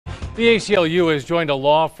The ACLU has joined a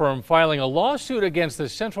law firm filing a lawsuit against the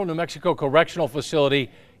Central New Mexico Correctional Facility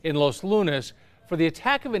in Los Lunas for the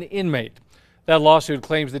attack of an inmate. That lawsuit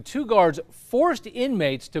claims that two guards forced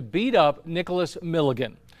inmates to beat up Nicholas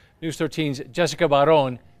Milligan. News 13's Jessica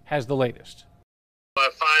Barron has the latest. I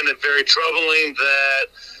find it very troubling that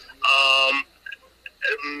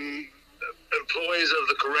employees of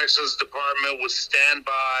the corrections department would stand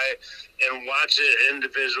by and watch an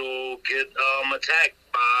individual get attacked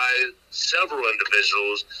by several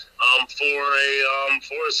individuals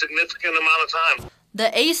for a significant amount of time. The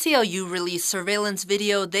ACLU released surveillance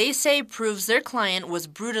video they say proves their client was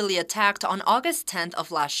brutally attacked on August 10th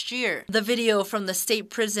of last year. The video from the state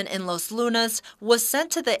prison in Los Lunas was sent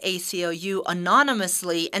to the ACLU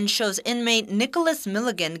anonymously and shows inmate Nicholas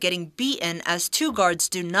Milligan getting beaten as two guards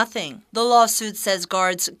do nothing. The lawsuit says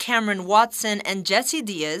guards Cameron Watson and Jesse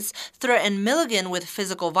Diaz threatened Milligan with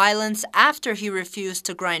physical violence after he refused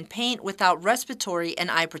to grind paint without respiratory and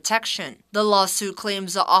eye protection. The lawsuit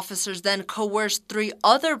claims the officers then coerced three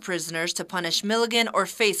other prisoners to punish Milligan or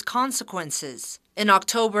face consequences. In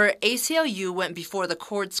October, ACLU went before the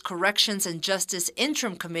court's Corrections and Justice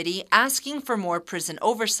Interim Committee asking for more prison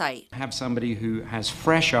oversight. Have somebody who has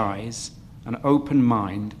fresh eyes, an open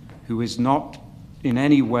mind, who is not in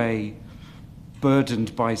any way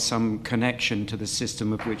burdened by some connection to the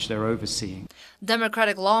system of which they're overseeing.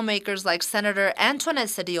 Democratic lawmakers like Senator Antoinette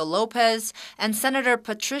Cedillo Lopez and Senator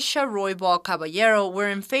Patricia Roybal Caballero were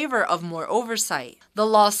in favor of more oversight. The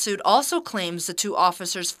lawsuit also claims the two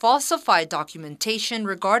officers falsified documentation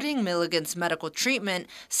regarding Milligan's medical treatment,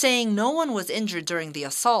 saying no one was injured during the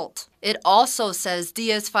assault. It also says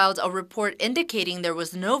Diaz filed a report indicating there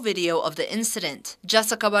was no video of the incident.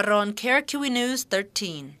 Jessica Barron, KRQE News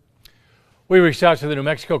 13. We reached out to the New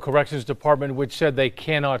Mexico Corrections Department, which said they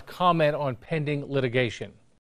cannot comment on pending litigation.